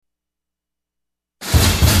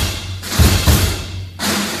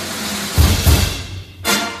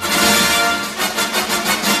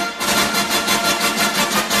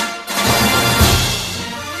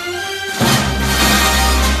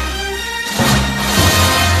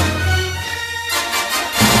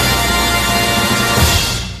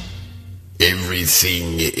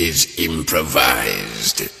everything is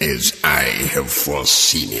improvised as I have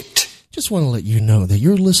foreseen it. Just want to let you know that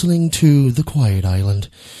you're listening to The Quiet Island,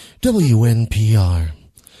 WNPR,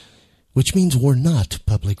 which means we're not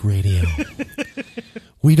public radio.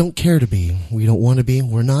 We don't care to be. We don't want to be.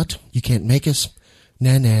 We're not. You can't make us.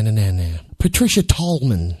 Nah, nah, nah, nah, nah. Patricia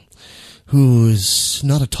Tallman, who's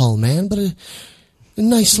not a tall man, but a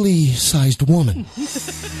nicely sized woman.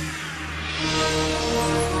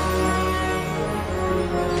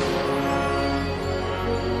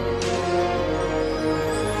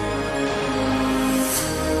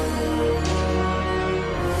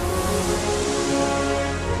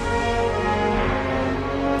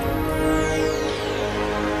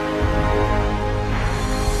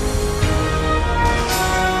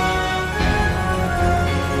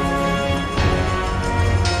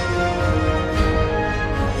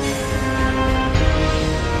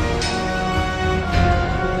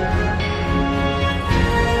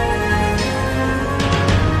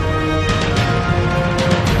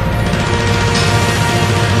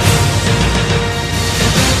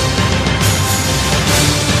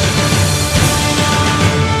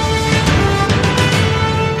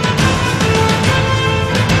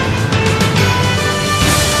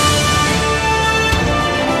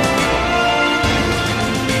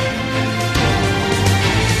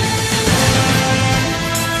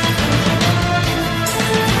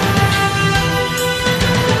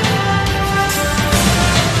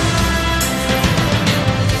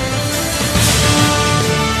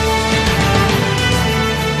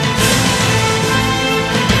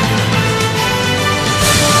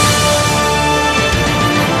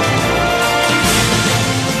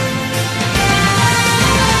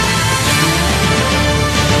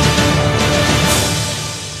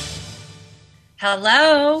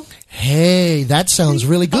 Hello. Hey, that sounds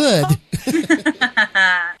really good.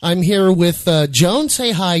 I'm here with Joan.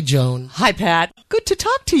 Say hi, Joan. Hi, Pat. Good to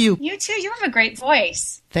talk to you. You too. You have a great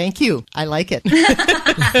voice. Thank you. I like it.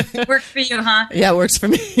 Works for you, huh? Yeah, it works for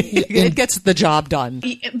me. It gets the job done.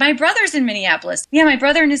 My brother's in Minneapolis. Yeah, my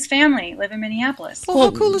brother and his family live in Minneapolis. Well,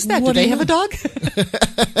 how cool is that? Do they have a dog?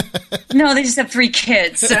 No, they just have 3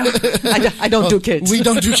 kids. So I don't do kids. We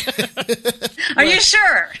don't do kids. Are you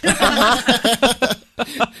sure? Because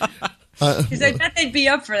I bet they'd be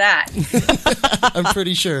up for that. I'm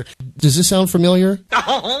pretty sure. Does this sound familiar?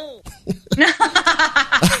 Oh.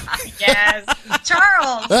 Yes.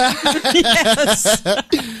 Charles. Yes.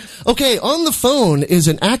 Okay, on the phone is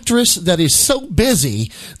an actress that is so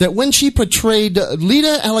busy that when she portrayed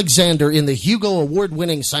Lita Alexander in the Hugo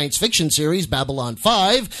Award-winning science fiction series Babylon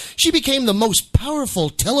 5, she became the most powerful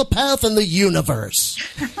telepath in the universe.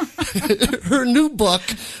 Her new book,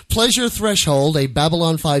 Pleasure Threshold, a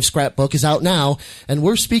Babylon 5 scrapbook, is out now, and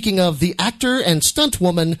we're speaking of the actor and stunt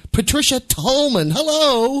woman Patricia Tallman.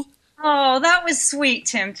 Hello! Oh, that was sweet,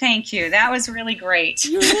 Tim. Thank you. That was really great.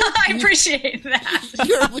 I appreciate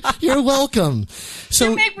that. You're welcome. So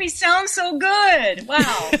you make me sound so good.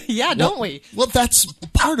 Wow. Yeah, don't we? Well, that's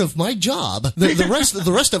part of my job. The rest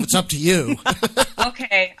of it's up to you.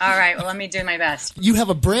 Okay. All right. Well, let me do my best. You have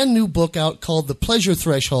a brand new book out called The Pleasure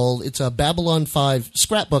Threshold. It's a Babylon 5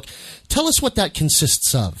 scrapbook. Tell us what that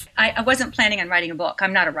consists of. I wasn't planning on writing a book.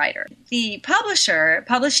 I'm not a writer. The publisher,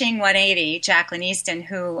 Publishing 180, Jacqueline Easton,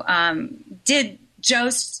 who did Joe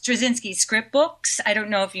Straczynski's script books. I don't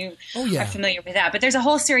know if you are familiar with that, but there's a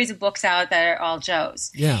whole series of books out that are all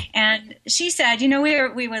Joe's. Yeah. And she said,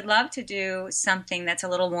 we would love to do something that's a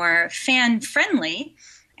little more fan-friendly.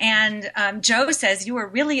 And Joe says, you were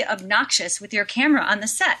really obnoxious with your camera on the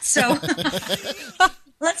set. So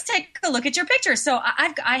let's take a look at your pictures. So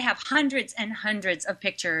I have hundreds and hundreds of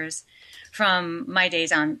pictures from my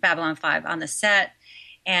days on Babylon 5 on the set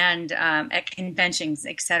and at conventions,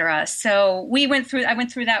 etc. So I went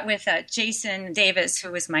through that with Jason Davis,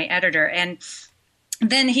 who was my editor. And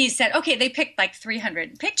then he said, okay, they picked like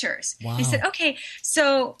 300 pictures. Wow. He said, okay,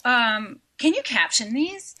 so can you caption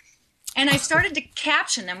these? And I started to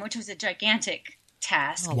caption them, which was a gigantic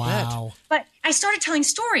task. Oh, wow. But I started telling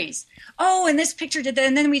stories. Oh, and this picture did that,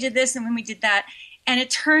 and then we did this, and then we did that. And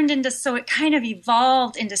it kind of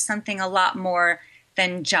evolved into something a lot more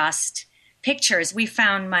than just pictures. We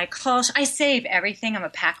found my call. I save everything. I'm a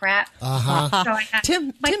pack rat. Uh-huh. So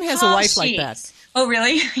Tim has a wife like that. Oh,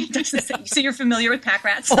 really? So you're familiar with pack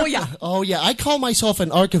rats? Oh, yeah. Oh, yeah. I call myself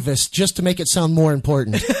an archivist just to make it sound more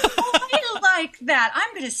important. Like that.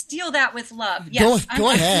 I'm going to steal that with love. Yes,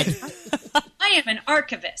 go ahead. I am an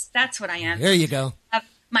archivist. That's what I am. There you go.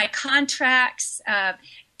 My contracts,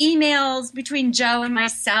 emails between Joe and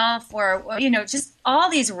myself, or just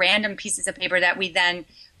all these random pieces of paper that we then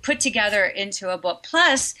put together into a book.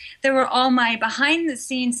 Plus, there were all my behind the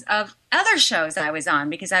scenes of other shows I was on,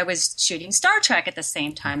 because I was shooting Star Trek at the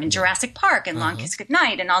same time, and Jurassic Park, and Long Kiss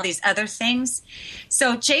Goodnight, and all these other things.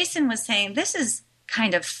 So Jason was saying, this is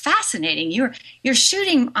kind of fascinating. You're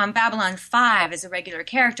shooting on Babylon 5 as a regular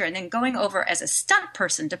character, and then going over as a stunt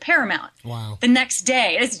person to Paramount. Wow. The next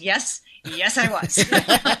day. Yes, I was.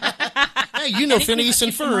 Hey, you know Phineas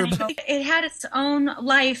and Ferb. It had its own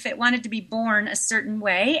life. It wanted to be born a certain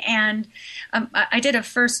way. And I did a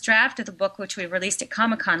first draft of the book, which we released at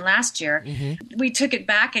Comic-Con last year. Mm-hmm. We took it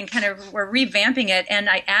back and kind of were revamping it. And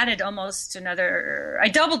I added I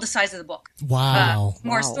doubled the size of the book. Wow.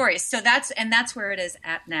 More stories. So that's where it is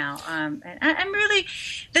at now. And I'm really,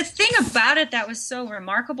 the thing about it that was so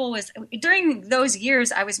remarkable was during those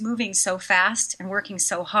years, I was moving so fast and working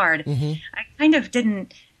so hard. Mm-hmm. I kind of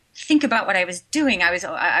didn't think about what I was doing. I was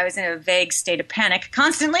in a vague state of panic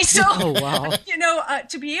constantly. So,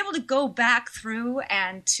 to be able to go back through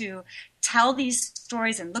and to tell these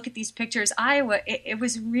stories and look at these pictures, it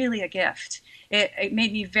was really a gift. It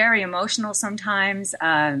made me very emotional sometimes.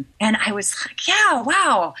 And I was like, yeah,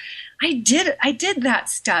 wow, I did that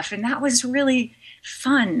stuff. And that was really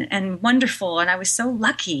fun and wonderful. And I was so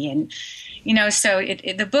lucky. And, so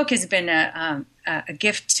the book has been a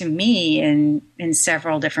gift to me in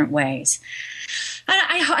several different ways.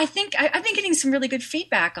 I think I've been getting some really good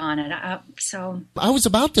feedback on it. So I was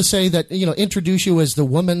about to say that, introduce you as the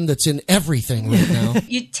woman that's in everything right now.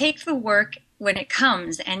 You take the work when it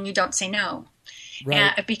comes and you don't say no.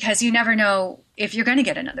 Right. Because you never know if you're going to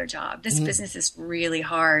get another job. This business is really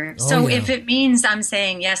hard. If it means I'm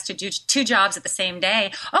saying yes to do 2 jobs at the same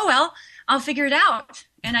day, oh, well, I'll figure it out.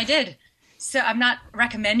 And I did. So I'm not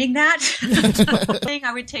recommending that.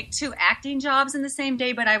 I would take 2 acting jobs in the same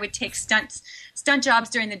day, but I would take stunt jobs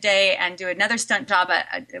during the day and do another stunt job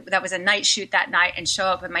that was a night shoot that night, and show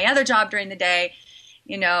up at my other job during the day.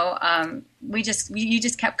 You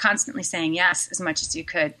just kept constantly saying yes as much as you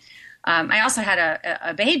could. I also had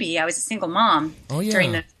a baby. I was a single mom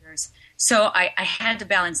during those years. So I had to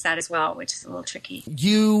balance that as well, which is a little tricky.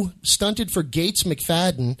 You stunted for Gates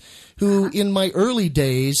McFadden, who in my early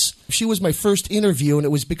days, she was my first interview, and it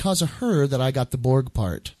was because of her that I got the Borg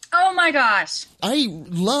part. Oh, my gosh. I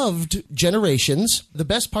loved Generations. The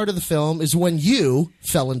best part of the film is when you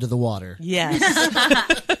fell into the water. Yes.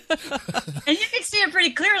 And you can see it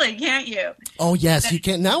pretty clearly, can't you? Oh, yes, you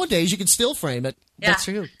can. Nowadays, you can still frame it. Yeah.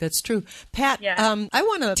 That's true. Pat, Yeah. I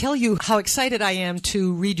want to tell you how excited I am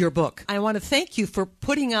to read your book. I want to thank you for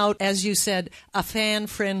putting out, as you said, a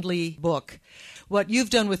fan-friendly book. What you've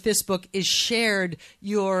done with this book is shared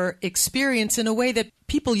your experience in a way that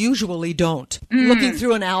people usually don't. Looking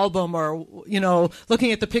through an album or,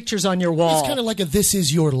 looking at the pictures on your wall. It's kind of like a This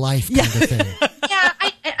Is Your Life kind of thing. Yeah,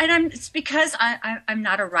 it's because I'm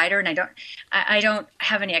not a writer, and I don't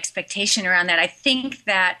have any expectation around that. I think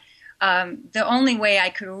that the only way I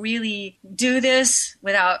could really do this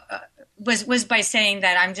without was by saying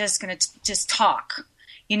that I'm just going to just talk.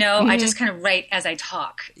 I just kind of write as I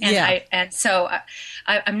talk, and so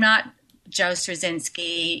I'm not Joe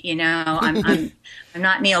Straczynski. I'm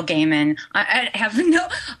not Neil Gaiman. I have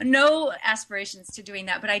no aspirations to doing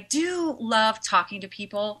that, but I do love talking to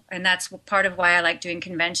people, and that's part of why I like doing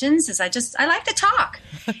conventions. Is I like to talk.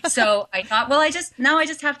 So I thought, well, I just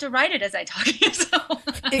have to write it as I talk. So.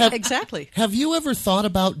 Exactly. Have you ever thought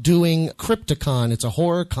about doing Crypticon? It's a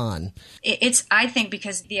horror con. I think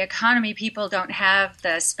because the economy, people don't have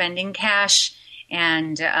the spending cash,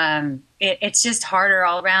 and it's just harder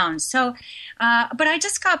all around. So, but I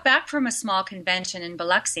just got back from a small convention in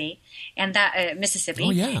Biloxi, and that Mississippi.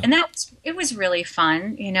 Oh, yeah. And it was really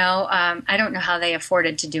fun. I don't know how they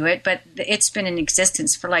afforded to do it, but it's been in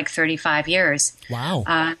existence for like 35 years.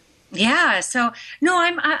 Wow. Yeah. So no,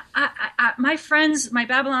 my friends, my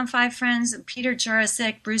Babylon 5 friends, Peter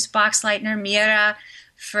Jurasik, Bruce Boxleitner, Mira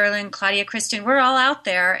Furlan, Claudia Christian, we're all out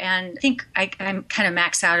there, and I think I'm kind of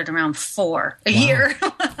maxed out at around 4 a year.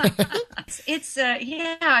 It's and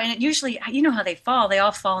it usually, how they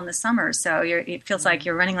all fall in the summer, so it feels like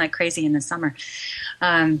you're running like crazy in the summer.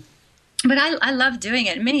 But I love doing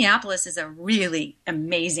it. Minneapolis is a really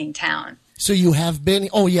amazing town. So you have been?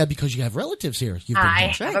 Oh yeah, because you have relatives here.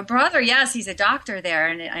 I have a brother. Yes, he's a doctor there,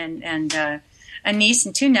 and a niece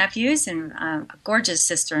and 2 nephews, and a gorgeous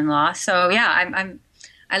sister-in-law. So yeah,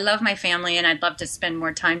 I love my family, and I'd love to spend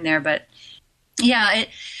more time there. But yeah,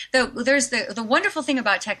 there's the wonderful thing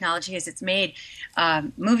about technology is it's made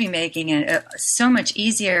movie making so much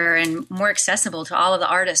easier and more accessible to all of the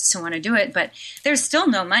artists who want to do it. But there's still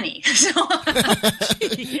no money. So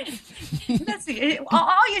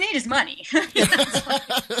All you need is money.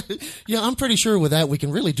 Yeah, I'm pretty sure with that we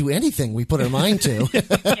can really do anything we put our mind to.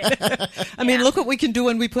 I mean, look what we can do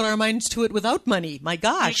when we put our minds to it without money. My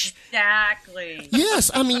gosh. Exactly.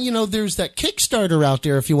 Yes, I mean, there's that Kickstarter out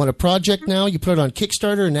there. If you want a project now, you put it on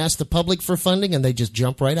Kickstarter and ask the public for funding, and they just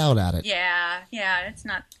jump right out at it. Yeah, it's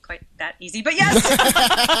not quite that easy, but yes.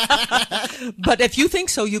 But if you think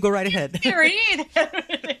so, you go right ahead.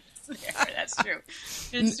 That's true.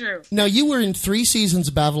 It's true. Now, you were in 3 seasons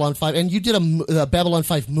of Babylon 5, and you did a Babylon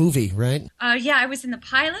 5 movie, right? Yeah, I was in the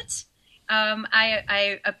pilot.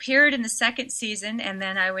 I appeared in the 2nd season, and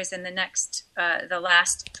then I was in the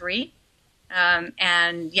last 3.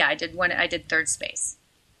 And yeah, I did 3rd Space.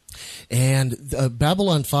 And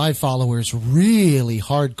Babylon 5 followers, really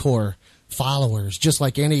hardcore followers, just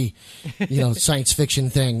like any science fiction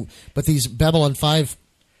thing. But these Babylon 5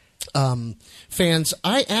 fans,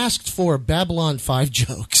 I asked for Babylon 5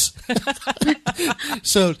 jokes.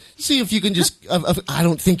 So see if you can just I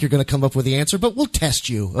don't think you're going to come up with the answer, but we'll test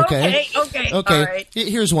you. Okay. All right.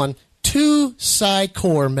 Here's one. 2 Psi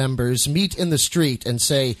Corps members meet in the street and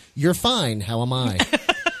say, "You're fine, how am I?"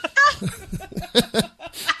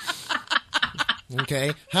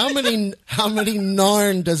 Okay. How many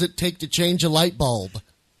Narn does it take to change a light bulb?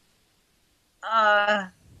 I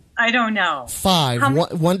don't know.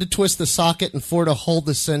 5. One to twist the socket and 4 to hold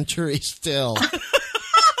the century still.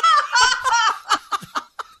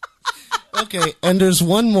 Okay, and there's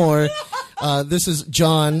one more. This is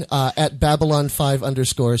John at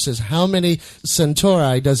Babylon5_ says, how many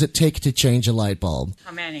Centauri does it take to change a light bulb?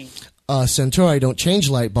 How many? Centauri don't change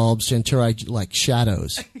light bulbs. Centauri like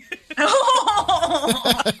shadows.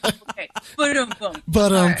 Okay. Ba-dum-bum.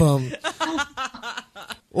 Ba-dum-bum.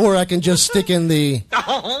 Or I can just stick in the...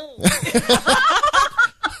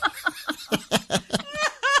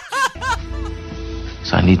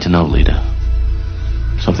 So I need to know, Lita.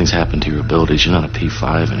 Something's happened to your abilities. You're not a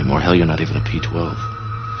P5 anymore. Hell, you're not even a P12.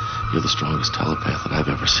 You're the strongest telepath that I've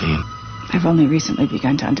ever seen. I've only recently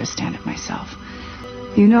begun to understand it myself.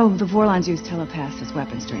 You know, the Vorlons used telepaths as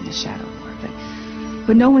weapons during the Shadow War, but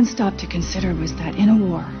what no one stopped to consider was that in a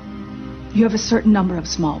war, you have a certain number of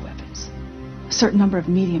small weapons, a certain number of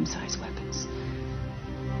medium-sized weapons,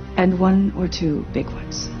 and 1 or 2 big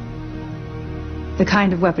ones. The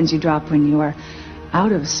kind of weapons you drop when you are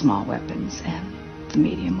out of small weapons and the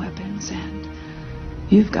medium weapons, and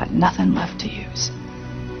you've got nothing left to use.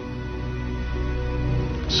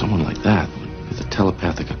 Someone like that would be the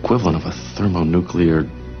telepathic equivalent of a thermonuclear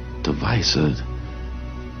device, a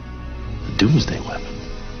doomsday weapon.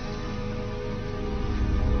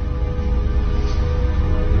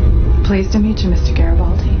 Pleased to meet you, Mr.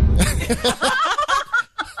 Garibaldi.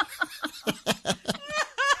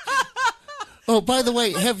 Oh, by the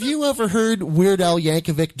way, have you ever heard Weird Al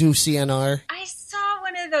Yankovic do CNR? I saw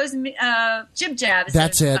one of those jib jabs.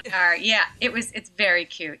 That's it. Yeah, it's very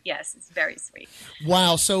cute. Yes, it's very sweet.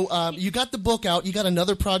 Wow. So you got the book out. You got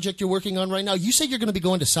another project you're working on right now. You say you're going to be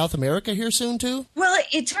going to South America here soon, too? Well,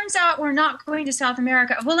 it turns out we're not going to South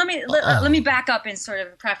America. Well, let me back up and sort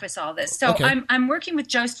of preface all this. So okay. I'm working with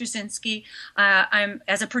Joe Straczynski. I'm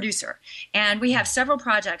as a producer, and we have several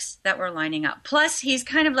projects that we're lining up. Plus, he's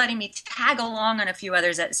kind of letting me tag along on a few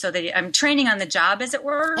others so that I'm training on the job, as it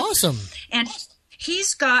were. Awesome. And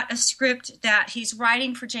he's got a script that he's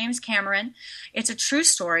writing for James Cameron. It's a true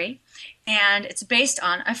story, and it's based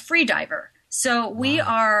on a freediver. So we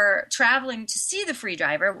are traveling to see the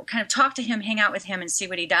freediver. We'll kind of talk to him, hang out with him, and see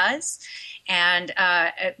what he does. And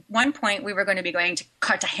at one point, we were going to be going to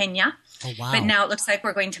Cartagena. Oh, wow. But now it looks like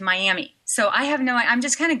we're going to Miami. So I'm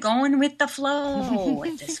just kind of going with the flow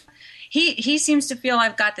with this. He seems to feel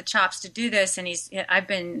I've got the chops to do this, and I've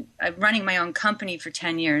been running my own company for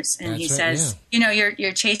 10 years, and he says,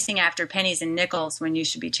 you're chasing after pennies and nickels when you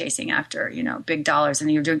should be chasing after, big dollars,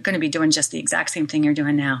 and you're going to be doing just the exact same thing you're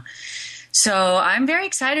doing now. So I'm very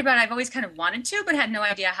excited about it. I've always kind of wanted to, but had no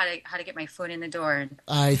idea how to get my foot in the door.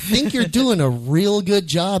 I think you're doing a real good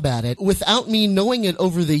job at it. Without me knowing it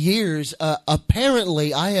over the years,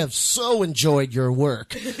 apparently I have so enjoyed your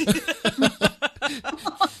work.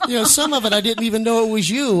 Some of it I didn't even know it was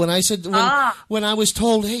you. And I said, when I was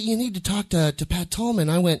told, hey, you need to talk to Pat Tallman,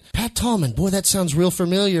 I went, Pat Tallman, boy, that sounds real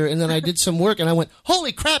familiar. And then I did some work and I went,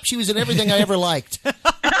 holy crap, she was in everything I ever liked.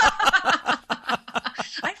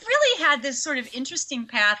 I really had this sort of interesting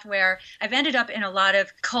path where I've ended up in a lot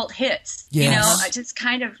of cult hits. Yes. You know, I'm just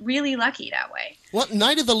kind of really lucky that way. Well,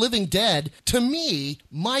 Night of the Living Dead, to me,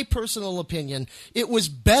 my personal opinion, it was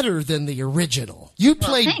better than the original. You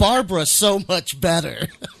played Barbara so much better.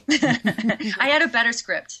 I had a better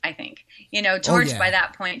script, I think. You know, George, yeah. by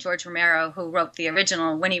that point, George Romero, who wrote the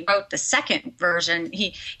original, when he wrote the second version,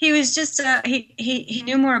 he was just, he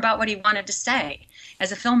knew more about what he wanted to say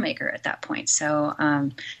as a filmmaker at that point. So,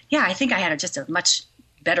 yeah, I think I had just a much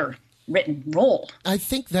better written role. I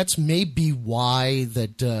think that's maybe why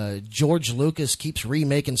that George Lucas keeps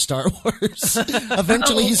remaking Star Wars.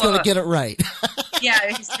 Eventually he's going to get it right. Yeah,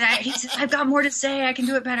 he said, I've got more to say. I can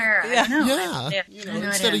do it better. I don't know. Yeah. You know,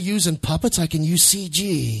 instead of using puppets, I can use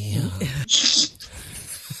CG.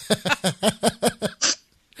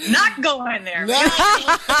 Not going there.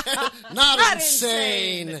 Not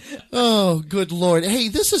insane. Oh, good Lord. Hey,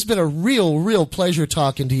 this has been a real pleasure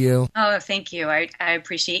talking to you. Oh, thank you. I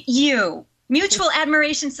appreciate you. Mutual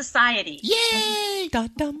Admiration Society. Yay!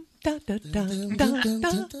 Da-dum, da-da-dum,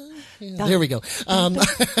 da-da. There we go.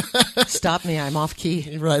 Stop me. I'm off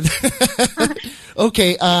key. Right.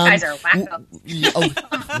 Okay. You guys are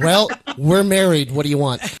wacko. Well, we're married. What do you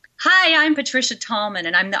want? Hi, I'm Patricia Tallman,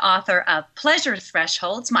 and I'm the author of Pleasure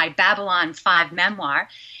Thresholds, my Babylon 5 memoir.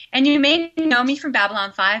 And you may know me from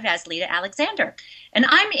Babylon 5 as Lita Alexander. And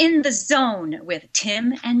I'm in the zone with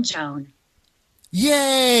Timm and Joan.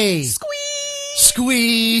 Yay!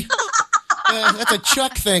 Squee! That's a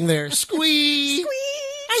Chuck thing there. Squee!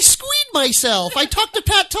 I squeed myself. I talked to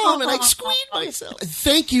Pat Tallman. I squeed myself.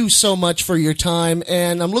 Thank you so much for your time,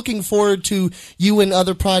 and I'm looking forward to you and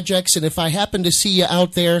other projects. And if I happen to see you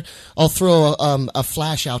out there, I'll throw a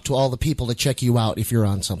flash out to all the people to check you out if you're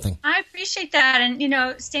on something. I appreciate that, and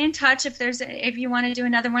stay in touch. If you want to do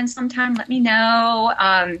another one sometime, let me know.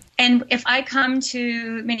 And if I come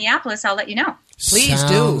to Minneapolis, I'll let you know. Please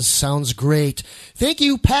do. Sounds great. Thank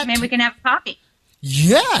you, Pat. Maybe we can have coffee.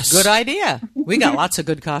 Yes. Good idea. We got lots of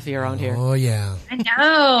good coffee around here. Oh, yeah. I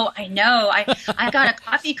know. I got a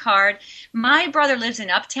coffee card. My brother lives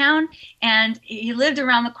in Uptown, and he lived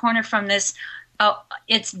around the corner from this. Oh,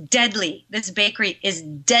 it's deadly. This bakery is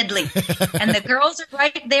deadly. And the girls are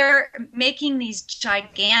right there making these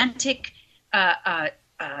gigantic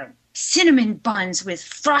cinnamon buns with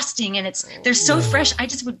frosting, and they're so fresh, I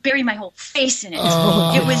just would bury my whole face in it.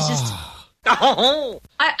 It was just... I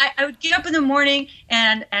would get up in the morning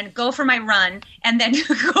and go for my run, and then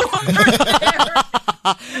go over there.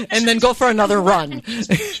 And then go for another run.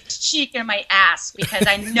 Cheek in my ass, because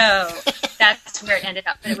I know that's where it ended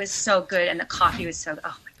up. But it was so good, and the coffee was so good. Oh,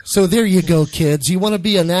 my God. So there you go, kids. You want to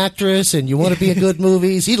be an actress and you want to be in good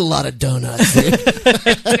movies, eat a lot of donuts.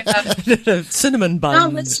 Cinnamon buns.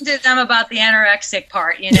 Don't listen to them about the anorexic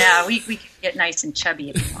part. We can get nice and chubby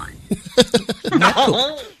if you want.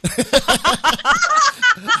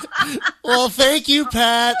 Well, thank you,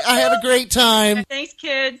 Pat. I had a great time. Thanks,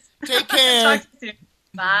 kids. Take care. Talk to you soon.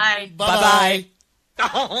 Bye. Bye-bye.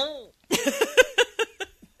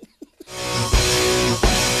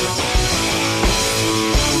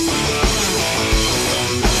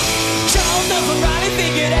 Charles doesn't really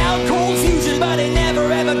figured out cold fusion, but he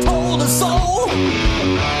never ever told a soul.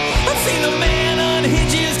 I've seen a man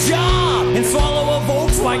unhinge his jaw and swallow a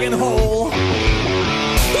Volkswagen whole.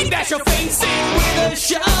 He'd bash your face in with a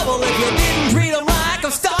shovel if you didn't treat him like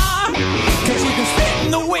a star. Cause you can spit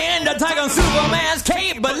in the wind and tug on Superman's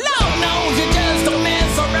cape, but Lord knows you just don't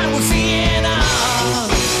mess around with Sienna.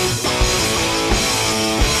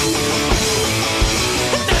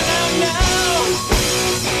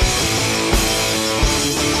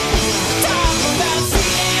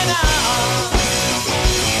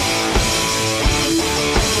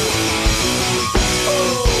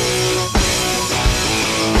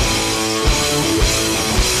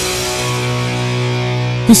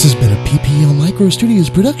 This has been a PPL Micro Studios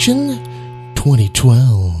production,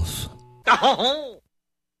 2012.